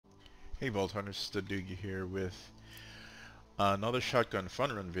Hey Vault Hunters, the Doogie here with another shotgun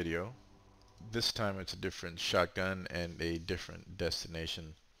fun run video. This time it's a different shotgun and a different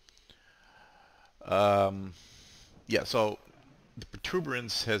destination. Um, yeah, so the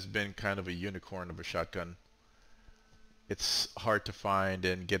Protuberance has been kind of a unicorn of a shotgun. It's hard to find,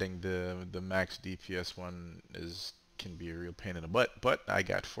 and getting the max DPS one can be a real pain in the butt, but I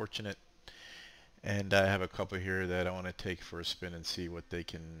got fortunate. And I have a couple here that I want to take for a spin and see what they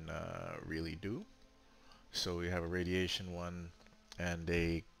can really do. So we have a radiation one and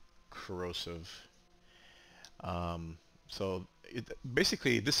a corrosive.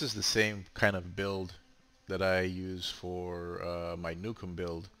 Basically this is the same kind of build that I use for my Nukem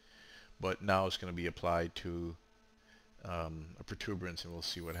build, but now it's going to be applied to a Protuberance, and we'll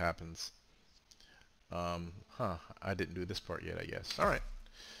see what happens. I didn't do this part yet, I guess. Alright,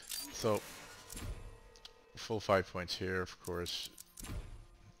 so full 5 points here, of course.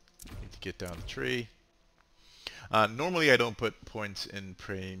 Need to get down the tree. Normally I don't put points in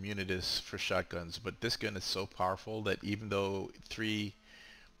Premunitus for shotguns, but this gun is so powerful that even though 3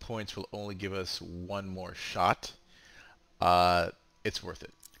 points will only give us one more shot, it's worth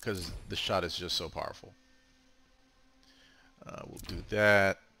it because the shot is just so powerful. We'll do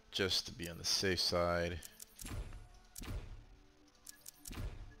that just to be on the safe side.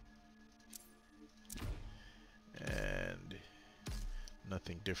 And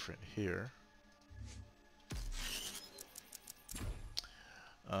nothing different here.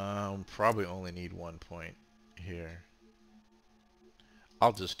 Probably only need 1 point here.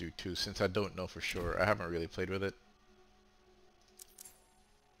 I'll just do 2 since I don't know for sure. I haven't really played with it.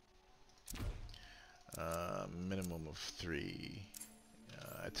 Minimum of 3.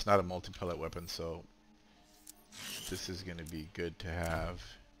 It's not a multi-pellet weapon, so this is going to be good to have.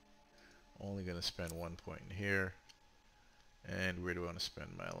 Only going to spend 1 point in here. And where do I want to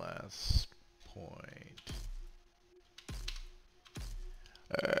spend my last point?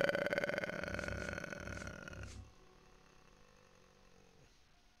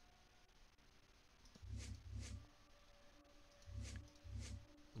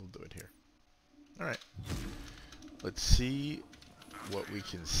 We'll do it here. Alright. Let's see what we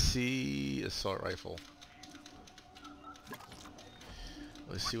can see. Assault rifle.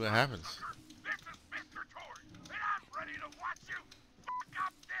 Let's see what happens.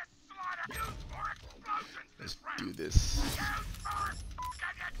 Let's do this.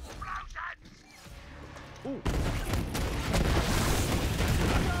 Ooh.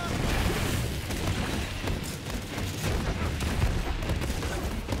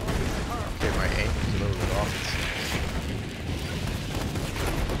 Okay, my aim is a little bit off.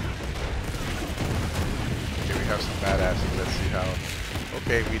 Okay, we have some badasses. Let's see how.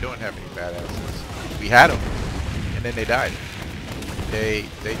 Okay, we don't have any badasses. We had them, and then they died. They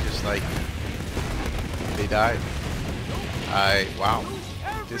just like they died. Wow.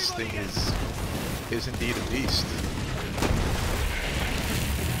 This thing is indeed a beast.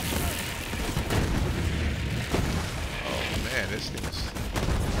 Oh man, this thing is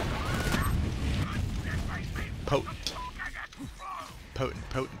potent.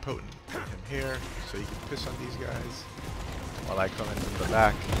 Potent. Put him here so you can piss on these guys while I come in from the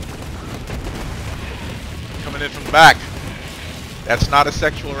back. Coming in from the back. That's not a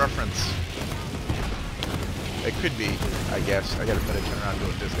sexual reference. It could be, I guess. I gotta better turn around and go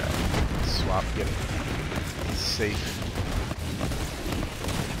with this guy. Swap, get him. He's safe.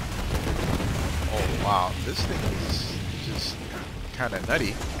 Oh wow, this thing is just kinda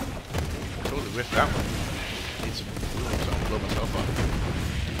nutty. Totally whiffed that one. Need some room so I can blow myself up.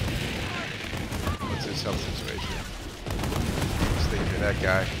 What's his health situation? Stay near that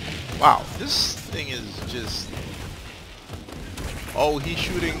guy. Wow, this thing is just... Oh, he's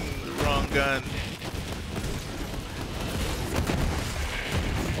shooting the wrong gun.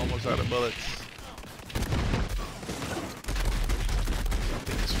 Almost out of bullets.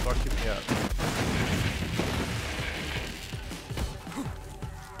 Something is fucking me up.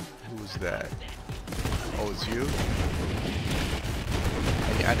 Who's that? Oh, it's you?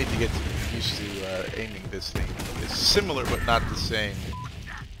 I need to get used to aiming this thing. It's similar but not the same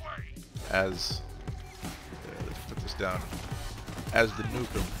as... let's put this down. As the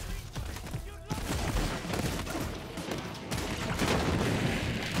Nukem.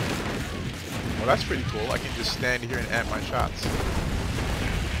 Well, that's pretty cool. I can just stand here and amp my shots.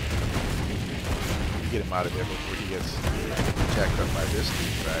 Get him out of there before he gets jacked up by this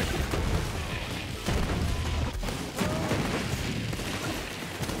douchebag.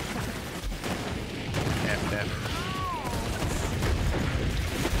 Amp damage.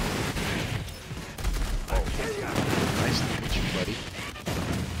 Oh, nice to meet you, buddy.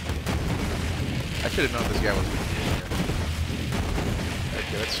 I should have known this guy was going to be here.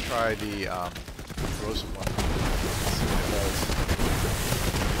 Okay, let's try the roast one. Let's see what it does.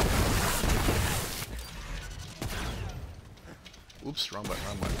 Oops, wrong button,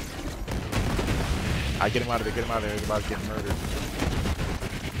 wrong button. Get him out of there, get him out of there. He's about to get murdered.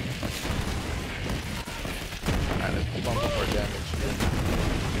 Alright, let's bump up our damage here.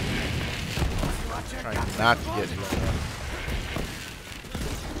 Trying not to get blown up.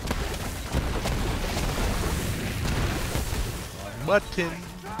 Button.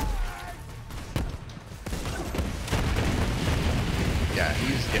 Yeah,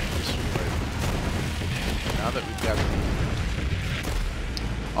 he's getting destroyed. Now that we've got the...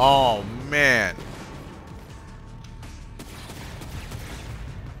 Oh, man.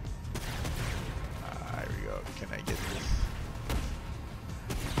 Here we go. Can I get this?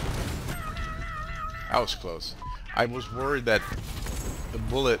 That was close. I was worried that the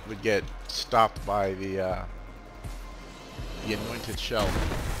bullet would get stopped by the anointed shell.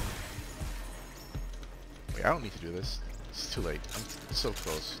 Wait, I don't need to do this. It's too late. I'm so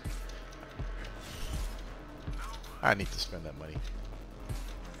close. I need to spend that money.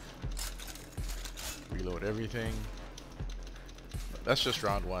 Reload everything. That's just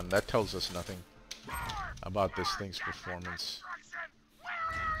round one. That tells us nothing about this thing's performance.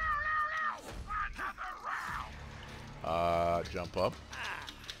 Jump up.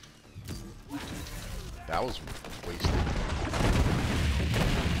 That was wasted.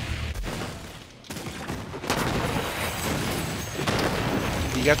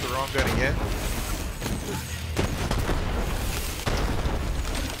 You got the wrong gun again?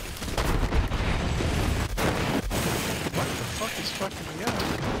 What the fuck is fucking me up?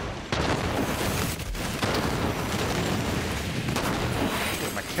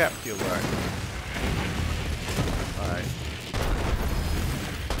 What my cap feel like? Alright.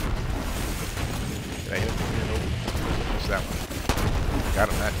 Did I hit him? Nope. What's that one? Got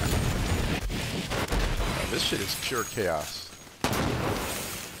him that time. This shit is pure chaos.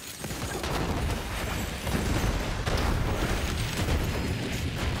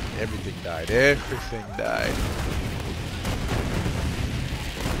 Everything died. Everything died.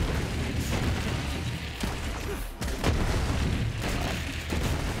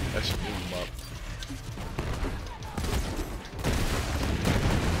 Let's move him up.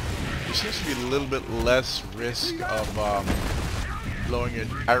 There seems to be a little bit less risk of blowing it.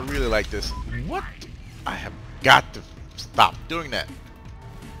 I really like this. What? I have got to stop doing that.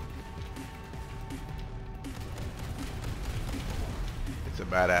 It's a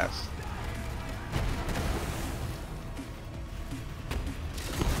badass.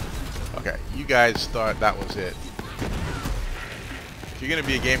 Okay, you guys thought that was it. If you're gonna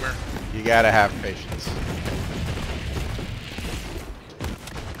be a gamer, you gotta have patience.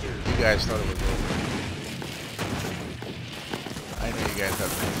 You guys thought it was over. I know you guys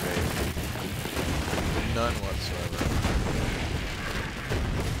have no faith. None whatsoever.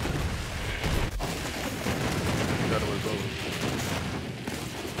 You thought it was over.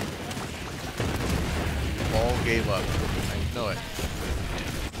 You all gave up. I know it.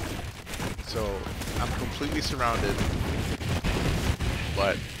 So, I'm completely surrounded,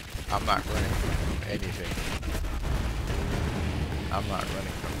 but I'm not running from anything. I'm not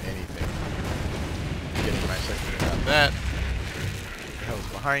running from anything. Getting my second at that. What the hell's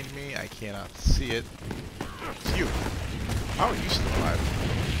behind me? I cannot see it. It's you. How are you still alive?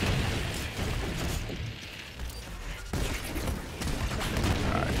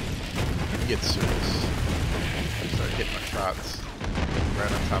 Alright. Let me get serious. Start hitting my shots.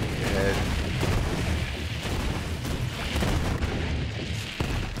 Right on top of your head.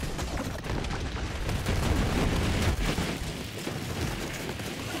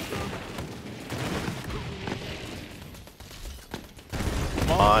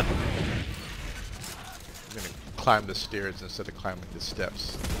 Come on! I'm gonna climb the stairs instead of climbing the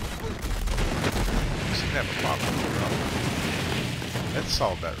steps. You seem to have a problem here, bro. Let's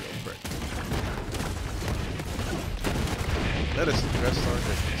solve that real quick. Let us address our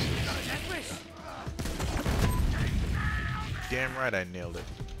differences. Damn right I nailed it.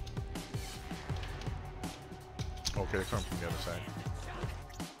 Okay, they're coming from the other side.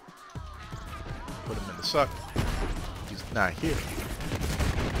 Put him in the suck. He's not here.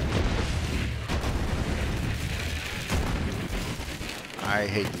 I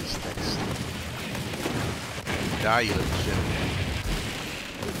hate these things. Die, you little shit.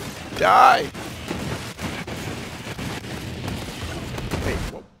 Die! Hey,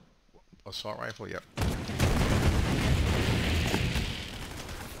 whoa. Assault rifle? Yep.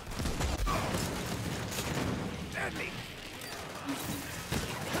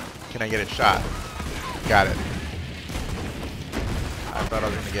 Can I get a shot? Got it. I thought I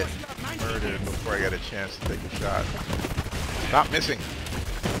was gonna get murdered before I got a chance to take a shot. Stop missing.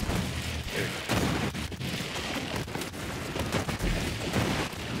 There.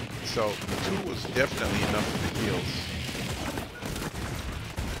 So 2 was definitely enough for the heals.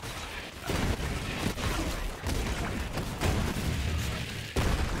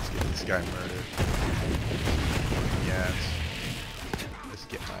 Let's get this guy murdered. Yes. Let's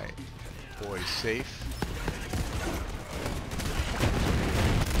get my boy safe.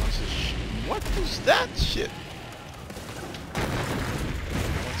 What was that shit?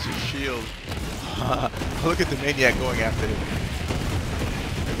 What's his shield? Look at the maniac going after him.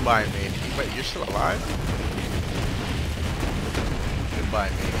 Goodbye, maniac. Wait, you're still alive? Goodbye,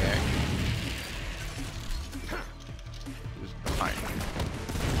 maniac. Who's behind me?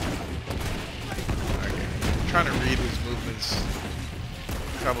 Okay. I'm trying to read his movements.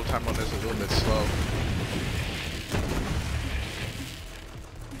 Travel time on this is a little bit slow.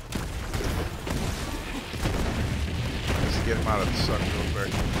 Get him out of the sun real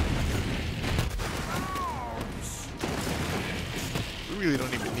quick. We really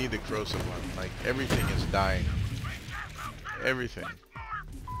don't even need the corrosive one. Like, everything is dying. Everything.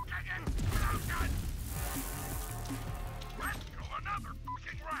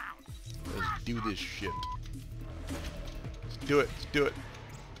 Let's do this shit. Let's do it. Let's do it.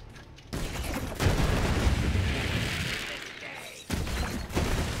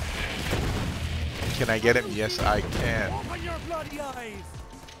 Can I get him? Yes, I can. Open your bloody eyes.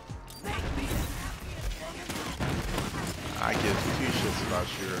 I give 2 shits about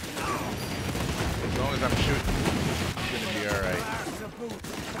sure. As long as I'm shooting, I'm gonna be alright.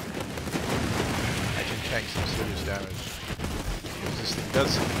 I can tank some serious damage. Because this thing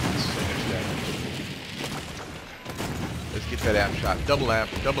does so much damage. Let's get that amp shot. Double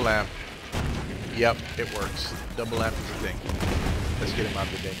amp, double amp. Yep, it works. Double amp is a thing. Let's get him out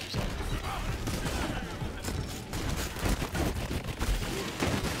of the danger zone.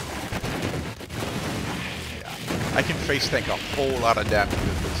 I can face tank a whole lot of damage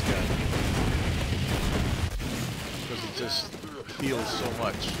with this gun. Because it just feels so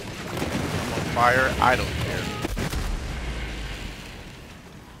much. I'm on fire, I don't care.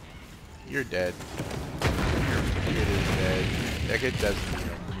 You're dead. It is dead. Like, it doesn't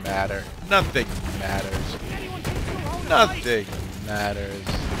even matter. Nothing matters. Nothing matters.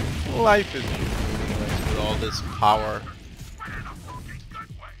 Life is meaningless with all this power.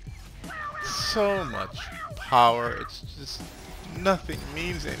 So much power. It's just nothing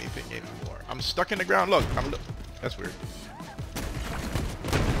means anything anymore. I'm stuck in the ground. Look, that's weird.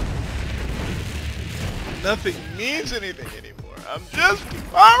 Nothing means anything anymore. I'm just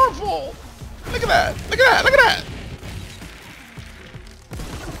powerful. Look at that. Look at that. Look at that.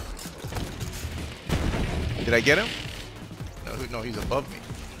 Did I get him? No, he's above me.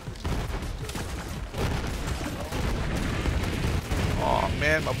 Oh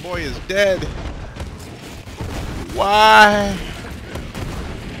man, my boy is dead. Why?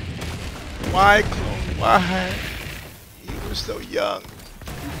 Why, clone? Why? You were so young.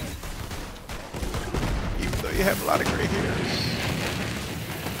 Even though you have a lot of gray hairs.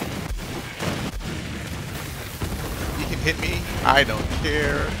 You can hit me. I don't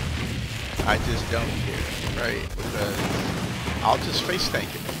care. I just don't care. Right? Because I'll just face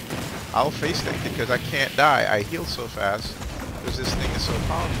tank it. I'll face tank it because I can't die. I heal so fast because this thing is so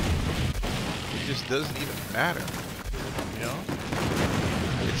powerful. It just doesn't even matter. You know?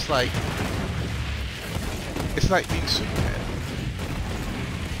 It's like being Superman.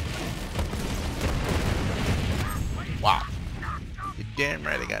 Wow. You're damn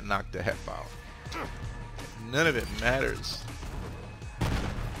right I got knocked the heck out. None of it matters.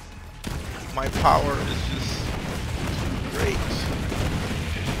 My power is just great.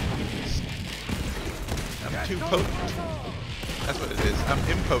 I'm too potent. That's what it is. I'm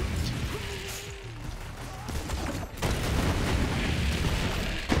impotent.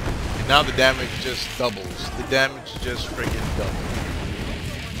 And now the damage just doubles. The damage just friggin'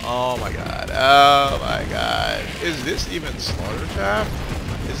 doubles. Oh my god. Oh my god. Is this even Slaughter Shaft?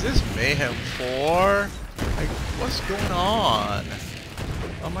 Is this Mayhem 4? Like, what's going on?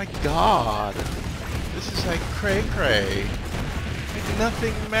 Oh my god. This is like cray-cray. Like,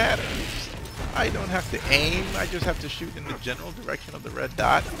 nothing matters. I don't have to aim. I just have to shoot in the general direction of the red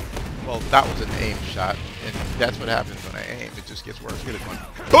dot. Well, that was an aim shot. And that's what happens when I aim. It just gets worse. Get it one.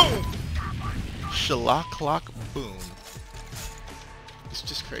 Boom! Shalak-lock boom. It's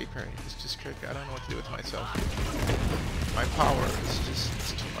just cray-cray. It's just cray-cray. I don't know what to do with myself. My power is just,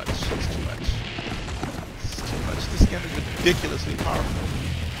 it's too much. It's too much. It's too much. This gun is ridiculously powerful.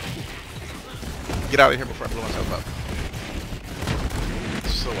 Get out of here before I blow myself up.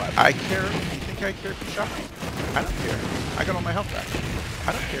 So what? I care? You think I care if you shot me? I don't care. I got all my health back.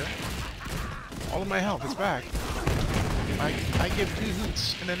 I don't care. All of my health is back. I give 2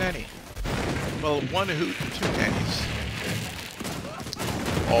 hoots and a nanny. Well, 1 hoot and 2 nannies.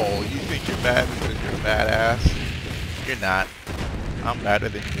 Oh, you think you're bad because you're a badass? You're not. I'm better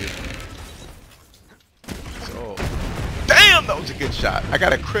than you. So, damn, that was a good shot. I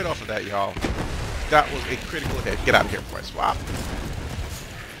got a crit off of that, y'all. That was a critical hit. Get out of here before I swap.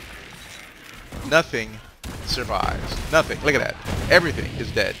 Nothing survives. Nothing. Look at that. Everything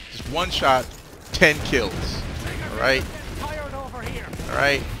is dead. Just 1 shot, 10 kills. Alright?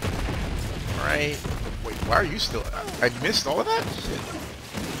 Alright? Alright? Wait, why are you still... I missed all of that? Shit.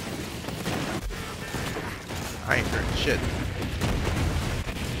 I ain't heard shit.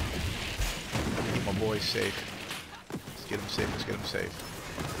 Keep my boys safe. Let's get him safe. Let's get him safe.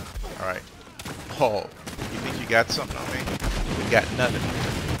 Alright. Oh, you think you got something on me? You got nothing.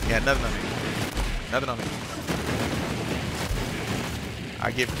 You got nothing on me. Nothing on me.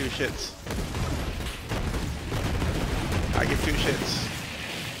 I give 2 shits. I give 2 shits.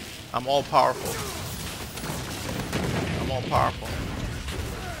 I'm all powerful. I'm all powerful.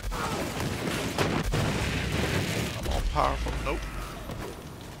 I'm all powerful. Nope.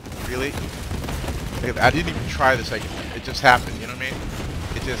 Really? I didn't even try the second one. It just happened, you know what I mean?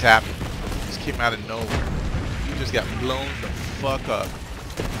 It just happened. It just came out of nowhere. You just got blown the fuck up.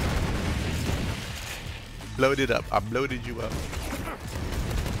 Blowed it up. I bloated you up.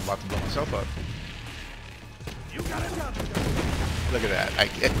 I'm about to blow myself up. Look at that.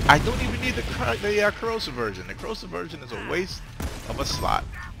 I don't even need the corrosive version. The corrosive version is a waste of a slot.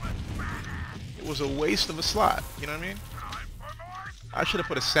 It was a waste of a slot. You know what I mean? I should have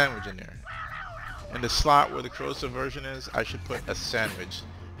put a sandwich in there. In the slot where the corrosive version is, I should put a sandwich.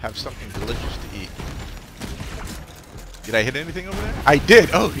 Have something delicious to eat. Did I hit anything over there? I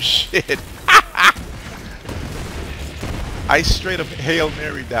did! Oh shit! I straight up Hail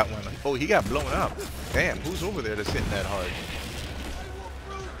Married that one. Oh, he got blown up. Damn, who's over there that's hitting that hard?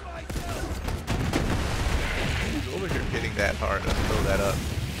 Who's over here hitting that hard? Let's blow that up.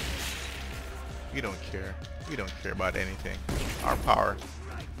 We don't care. We don't care about anything. Our power.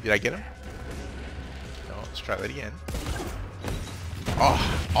 Did I get him? No, let's try that again. Oh,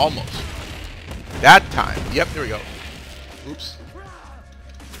 almost. That time. Yep, there we go. Oops.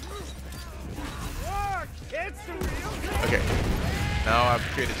 Okay. Now I've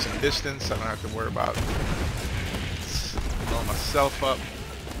created some distance. I don't have to worry about blowing myself up.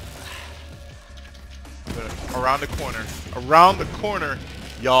 I'm gonna, around the corner. Around the corner,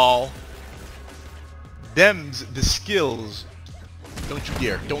 y'all. Them's the skills. Don't you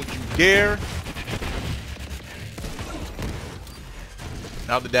dare. Don't you dare.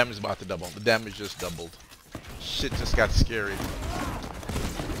 Now the damage is about to double. The damage just doubled. Shit just got scary.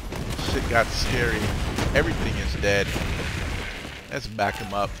 Shit got scary. Everything is dead. Let's back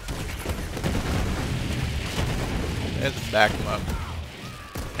him up. Let's back him up.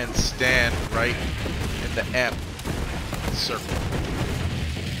 And stand right in the amp circle.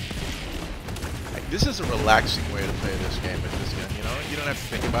 Like, this is a relaxing way to play this game with this gun, you know? You don't have to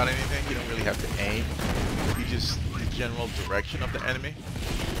think about anything. You don't really have to aim. You just, the general direction of the enemy.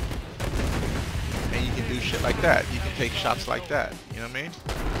 And you can do shit like that. You can take shots like that. You know what I mean?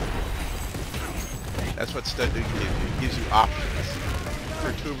 That's what stud gives you. It gives you options.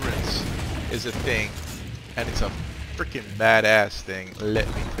 Protuberance is a thing, and it's a freaking badass thing, let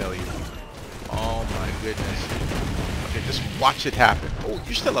me tell you. Oh my goodness. Okay, just watch it happen. Oh,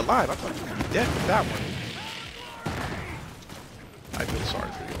 you're still alive. I thought you were dead with that one. I feel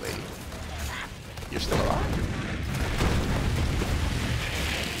sorry for you, lady. You're still alive.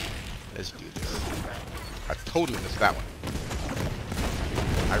 Let's do this. I totally missed that one.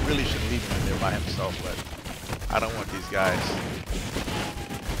 I really should leave him in there by himself, but I don't want these guys.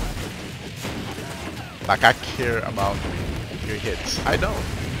 Like, I care about your hits. I don't.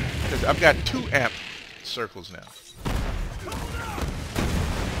 Because I've got 2 amp circles now.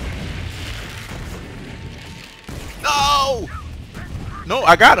 No! No,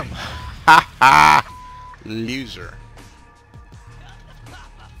 I got him. Ha ha! Loser.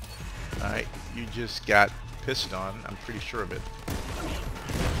 Alright, you just got pissed on. I'm pretty sure of it.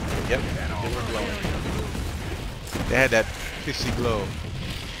 Yep, they were glowing. They had that pissy glow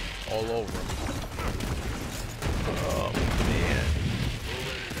all over them. Oh man.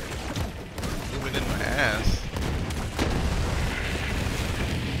 Moving in my ass.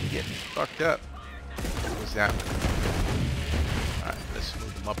 Getting fucked up. What was that one? Alright, let's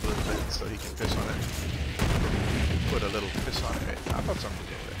move him up a little bit so he can piss on it. Put a little piss on it. I thought something was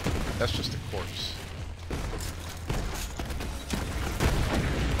over there. That's just a corpse.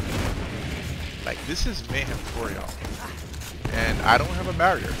 Like, this is mayhem for y'all. And I don't have a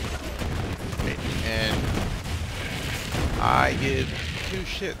barrier. Okay. And I give two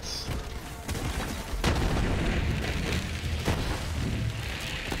shits.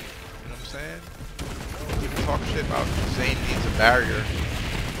 You know what I'm saying? People talk shit about Zane needs a barrier.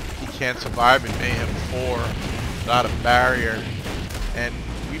 He can't survive in Mayhem 4 without a barrier. And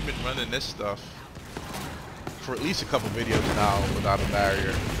we've been running this stuff for at least a couple videos now without a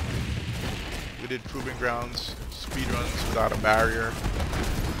barrier. We did Proving Grounds speedruns without a barrier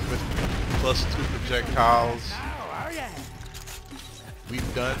with +2 projectiles.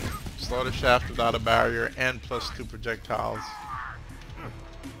 We've done Slaughter Shaft without a barrier and +2 projectiles.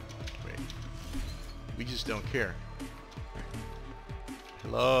 Wait. We just don't care.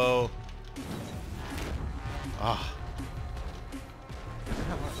 Hello? Ah.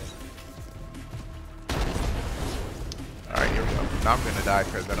 Alright, here we go. Now I'm gonna die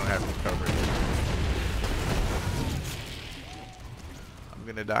because I don't have any coverage. I'm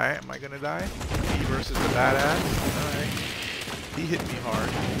gonna die. Am I gonna die? Me versus the badass? Alright. He hit me hard.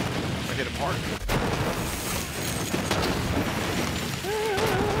 I'm gonna hit him hard.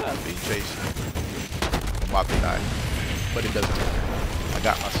 I'm being chased. I'm about to die. But it doesn't matter. I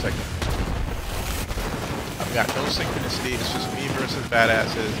got my second. I've got no synchronicity. It's just me versus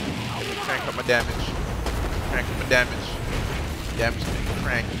badasses. Let me crank up my damage. Crank up my damage. Damage being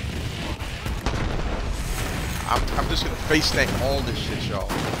cranked. I'm just gonna face tank all this shit, y'all.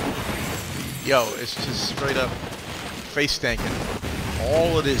 Yo, it's just straight up face tanking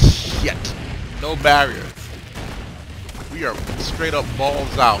all of this shit. No barrier. We are straight up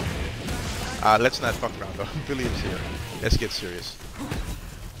balls out. Let's not fuck around though. Billy is here. Let's get serious.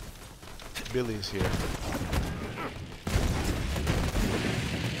 Billy is here.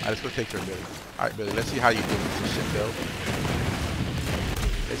 Alright, let's go take care of Billy. Alright, Billy, let's see how you deal with this shit, Bill.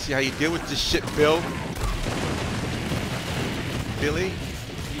 Let's see how you deal with this shit, Bill. Billy,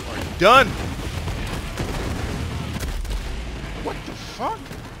 you are done. What the fuck?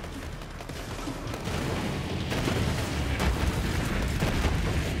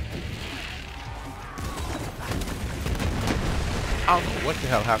 I don't know what the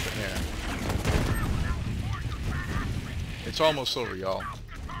hell happened there. It's almost over, y'all.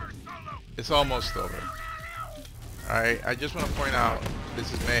 It's almost over. Alright, I just want to point out,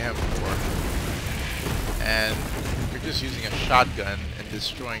 this is Mayhem 4. And you're just using a shotgun and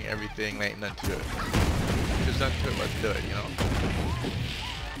destroying everything, ain't nothing to it. There's nothing to it but to do it, you know?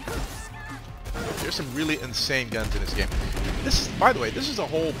 There's some really insane guns in this game. This is, by the way, this is the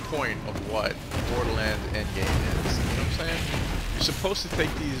whole point of what Borderlands endgame is. You know what I'm saying? You're supposed to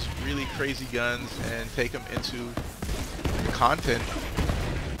take these really crazy guns and take them into content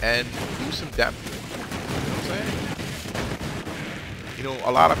and do some depth. You know what I'm saying? You know,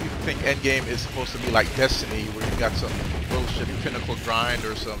 a lot of people think endgame is supposed to be like Destiny, where you got some bullshit pinnacle grind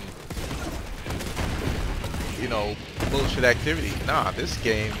or some, you know, bullshit activity. Nah, this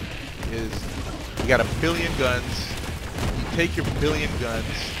game is, you got 1 billion guns, you take your 1 billion guns,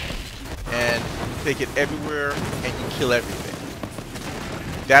 and you take it everywhere, and you kill everything.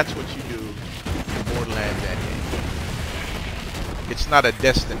 That's what you do in Borderlands endgame. It's not a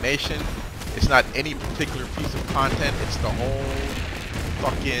destination, it's not any particular piece of content, it's the whole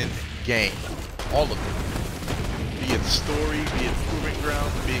fucking game. All of it. Be it story, be it Proving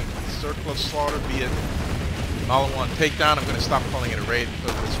Grounds, be it Circle of Slaughter, be it All-in-One Takedown. I'm going to stop calling it a raid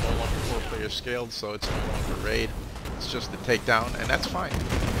because it's no longer 4-player scaled, so it's no longer a raid. It's just a takedown, and that's fine.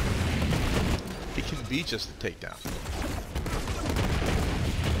 It can be just a takedown.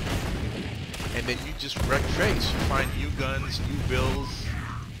 And then you just wreck face. You find new guns, new builds,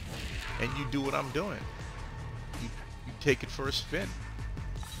 and you do what I'm doing. You take it for a spin.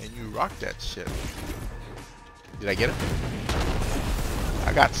 And you rock that shit. Did I get him?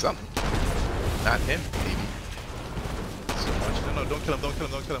 I got something. Not him, maybe. So much. No, don't kill him, don't kill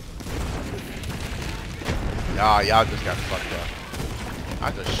him, don't kill him. Y'all just got fucked up.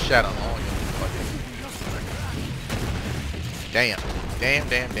 I just shat on all you fucking. Damn. Damn.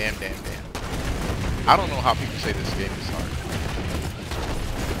 I don't know how people say this game is hard.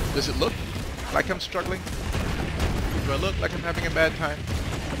 Does it look like I'm struggling? Do I look like I'm having a bad time?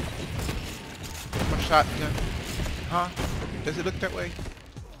 My shotgun? Huh? Does it look that way?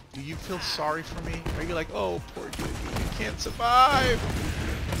 Do you feel sorry for me? Are you like, oh, poor dude, you can't survive?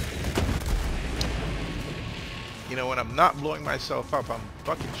 You know, when I'm not blowing myself up, I'm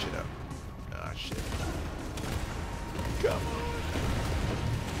fucking shit up. Ah, shit. Come on.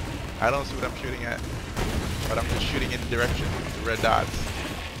 I don't see what I'm shooting at, but I'm just shooting in the direction of the red dots.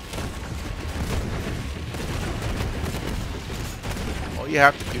 you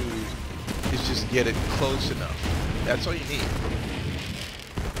have to do is just get it close enough. That's all you need.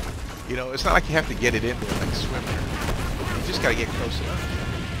 You know, it's not like you have to get it in there like swimmer. You just gotta get close enough.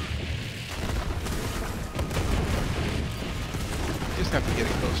 You just have to get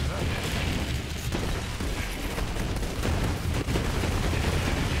it close enough.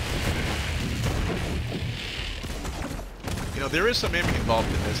 You know, there is some aiming involved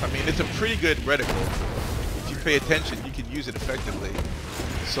in this. I mean, it's a pretty good reticle. If you pay attention, you can use it effectively.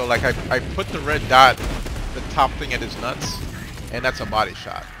 So like I put the red dot, the top thing at his nuts, and that's a body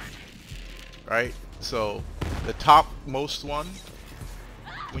shot. Right? So the topmost one,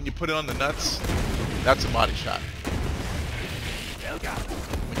 when you put it on the nuts, that's a body shot.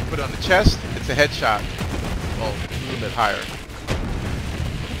 When you put it on the chest, it's a headshot. Well, a little bit higher.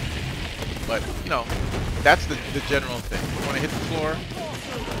 But, you know, that's the general thing. When I hit the floor,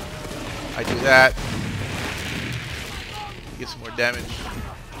 I do that. Get some more damage.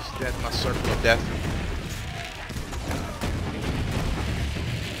 That's my circle of death.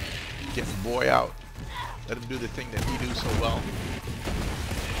 Get the boy out. Let him do the thing that he do so well.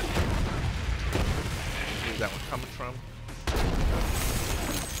 Where's that one coming from?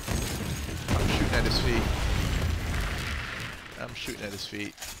 I'm shooting at his feet. I'm shooting at his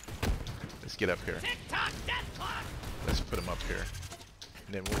feet. Let's get up here. Let's put him up here.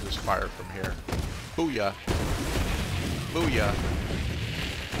 And then we'll just fire from here. Booyah. Booyah.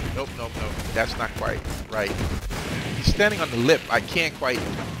 Nope, nope, nope. That's not quite right. He's standing on the lip. I can't quite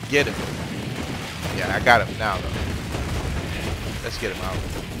get him. Yeah, I got him now, though. Let's get him out.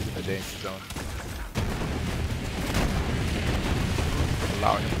 He's in the danger zone.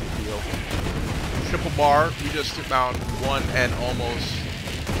 Allow him to heal. Triple bar. We just took down 1 and almost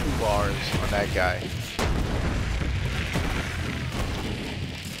 2 bars on that guy.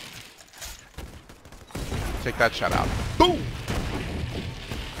 Take that shot out. Boom!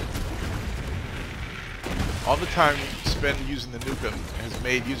 All the time spent using the Nukem has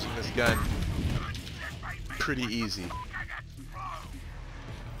made using this gun pretty easy.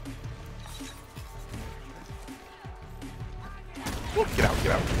 Whoop, get out,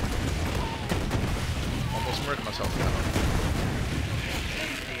 get out. Almost murdered myself now.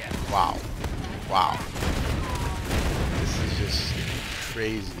 Wow. Wow. This is just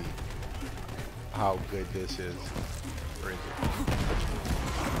crazy how good this is. Where is it?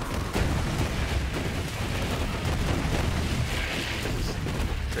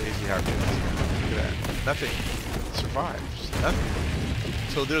 Crazy how good this is. Look at that. Nothing survives. Nothing.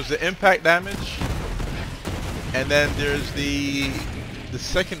 So there's the impact damage, and then there's the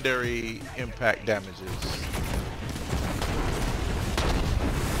secondary impact damages.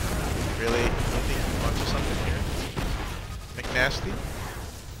 Really? You think you can launch something here? McNasty?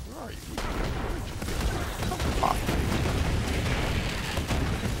 Where are you? Come on.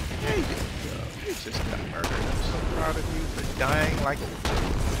 There you go. You just got murdered. I'm so proud of you for dying like a...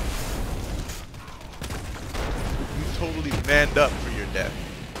 You totally manned up for your death.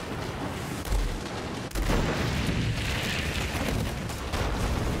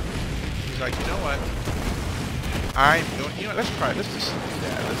 He's like, you know what? I'm going... You know, let's try it. Let's just do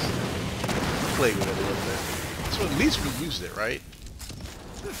that. Let's play with it a little bit. So at least we used it, right?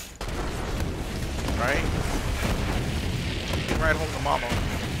 Right? You can ride home to mama.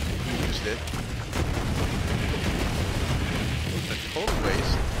 We used it. A total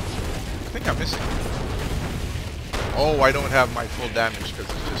waste. I think I'm missing. Oh, I don't have my full damage because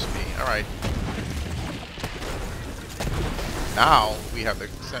it's just me. Alright. Now we have the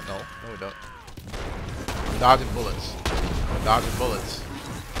Sentinel. No, we don't. I'm dodging bullets. I'm dodging bullets.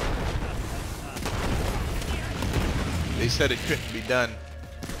 They said it couldn't be done.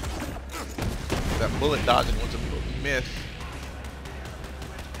 That bullet dodging was a myth.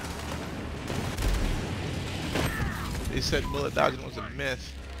 They said bullet dodging was a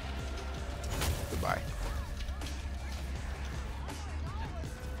myth. Goodbye.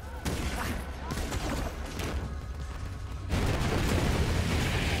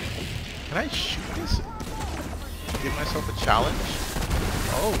 Can I shoot this? Give myself a challenge?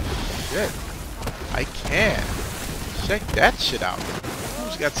 Oh shit. I can. Check that shit out.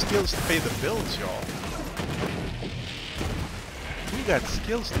 Who's got skills to pay the bills, y'all? Who got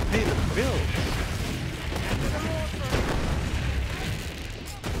skills to pay the bills?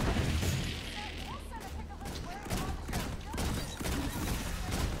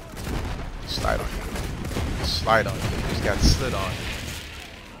 Slide on you. Slide on you. You just got slid on.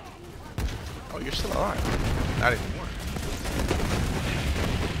 Oh, you're still alive. Not anymore.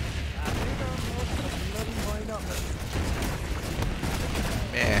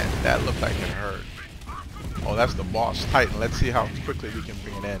 Man, that looked like it hurt. Oh, that's the boss Titan. Let's see how quickly we can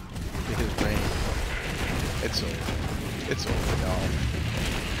bring it in to his brain. It's over. It's over, y'all.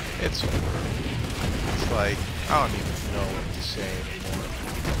 It's over. It's like, I don't even know what to say anymore.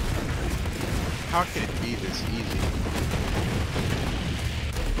 How can it be this easy?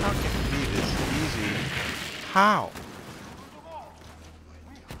 How can it be this easy? How?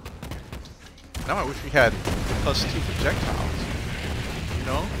 Now I wish we had +2 projectiles. You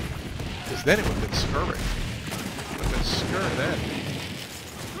know? Because then it would have been scurry. It would have been scurry then.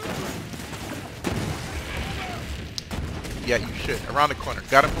 Yeah, you should. Around the corner.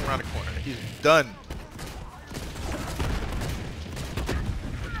 Got him from around the corner. He's done.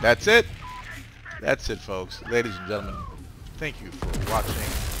 That's it. That's it, folks. Ladies and gentlemen, thank you for watching.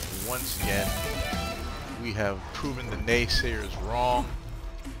 Once again, we have proven the naysayers wrong.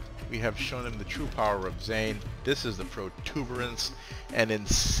 We have shown them the true power of Zane. This is the Protuberance, an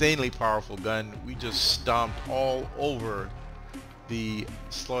insanely powerful gun. We just stomped all over the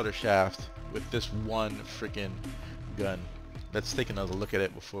slaughter shaft with this one freaking gun. Let's take another look at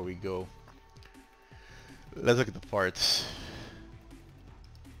it before we go. Let's look at the parts.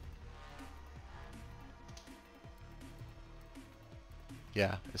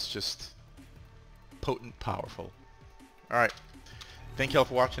 Yeah, it's just potent, powerful. Alright. Thank y'all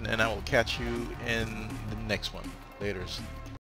for watching, and I will catch you in the next one. Laters.